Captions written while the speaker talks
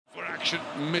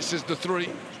direction, misses the three.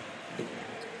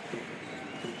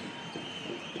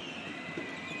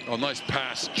 Oh, nice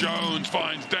pass. Jones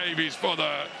finds Davies for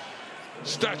the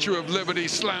Statue of Liberty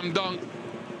slam dunk.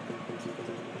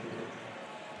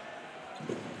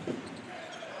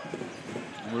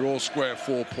 And we're all square,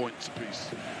 4 points apiece.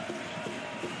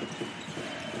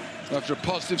 After a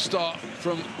positive start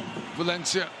from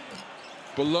Valencia,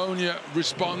 Bologna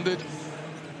responded.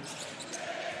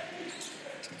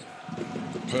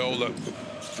 Paola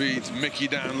feeds Mickey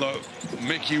down low.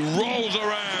 Mickey rolls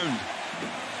around.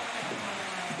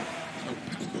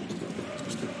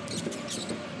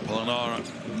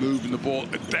 Polonara moving the ball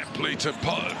adeptly to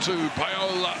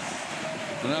Paola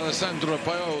and Alessandro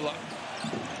Paola.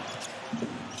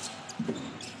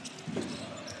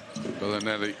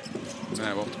 Bellinelli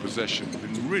now off the possession.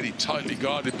 Been really tightly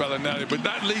guarded, Bellinelli, but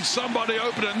that leaves somebody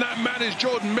open, and that man is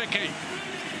Jordan Mickey.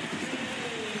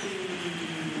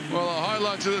 Well, a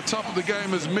highlight at the top of the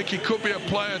game as Mickey could be a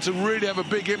player to really have a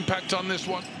big impact on this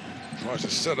one. Tries to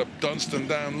set up Dunstan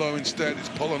down low instead. It's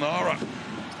Polonara.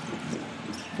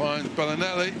 Finds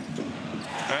Bellinelli,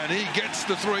 and he gets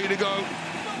the three to go.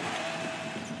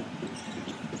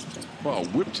 Well,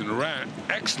 whipped it around.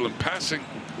 Excellent passing.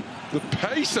 The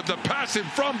pace of the passing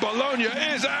from Bologna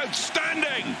is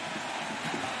outstanding.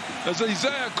 As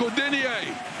Isaiah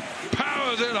Cordinier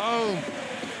powers it home.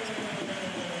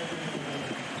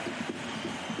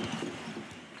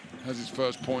 Has his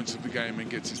first points of the game and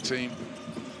gets his team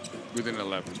within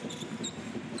 11.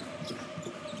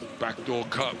 Backdoor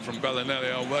cut from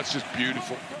Bellinelli. Oh, that's just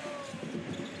beautiful.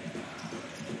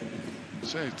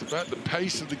 So it's about the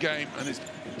pace of the game, and it's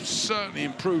certainly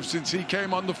improved since he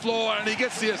came on the floor, and he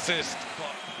gets the assist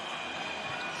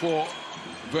for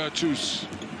Virtus.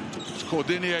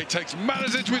 Cordinier takes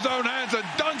matters into his own hands, and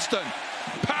Dunstan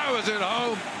powers it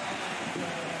home.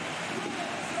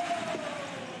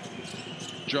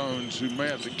 Jones, who may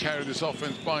have to carry this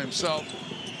offense by himself,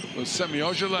 was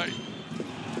Semi-Ojeleye.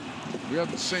 We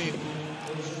haven't seen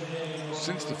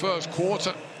since the first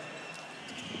quarter.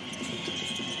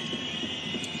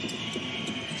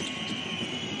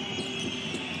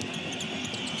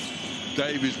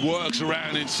 Davies works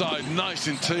around inside. Nice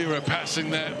interior passing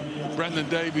there. Brendan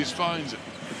Davies finds it.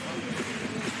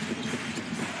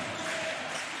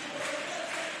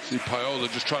 See Paola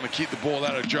just trying to keep the ball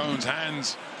out of Jones'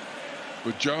 hands.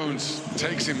 But Jones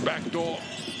takes him backdoor.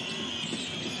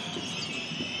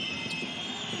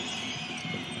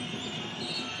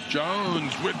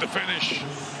 Jones with the finish.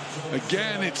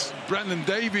 Again, it's Brendan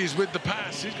Davies with the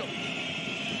pass. He's got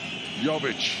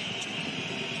Jovic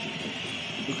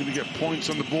looking to get points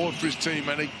on the board for his team,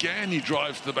 and again he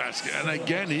drives to the basket, and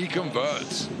again he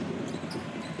converts.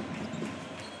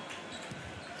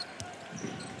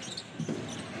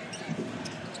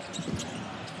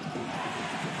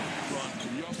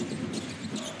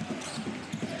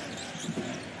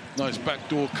 Nice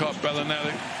backdoor cut.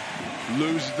 Bellinelli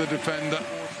loses the defender.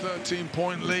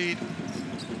 13-point lead.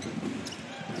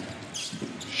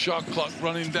 Shot clock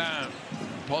running down.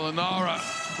 Polonara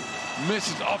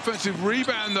misses. Offensive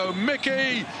rebound though. Mickey,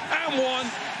 and one.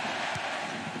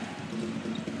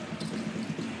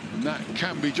 And that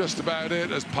can be just about it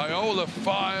as Paola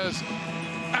fires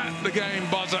at the game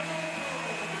buzzer.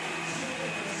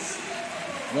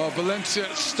 Well,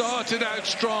 Valencia started out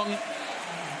strong,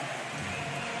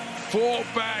 fought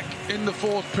back in the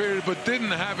fourth period, but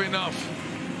didn't have enough.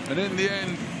 And in the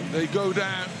end, they go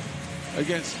down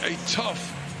against a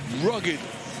tough, rugged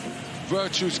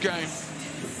Virtus game.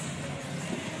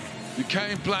 The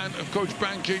game plan of Coach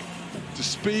Banchi to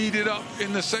speed it up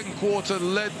in the second quarter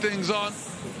led things on.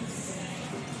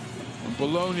 And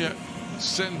Bologna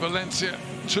send Valencia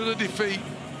to the defeat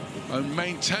and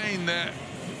maintain their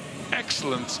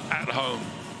excellence at home.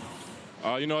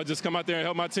 You know, I just come out there and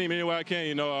help my team any way I can.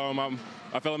 You know,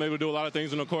 I felt I'm able to do a lot of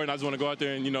things on the court, and I just want to go out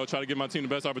there and, you know, try to give my team the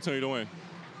best opportunity to win.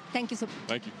 Thank you so much.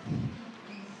 Thank you.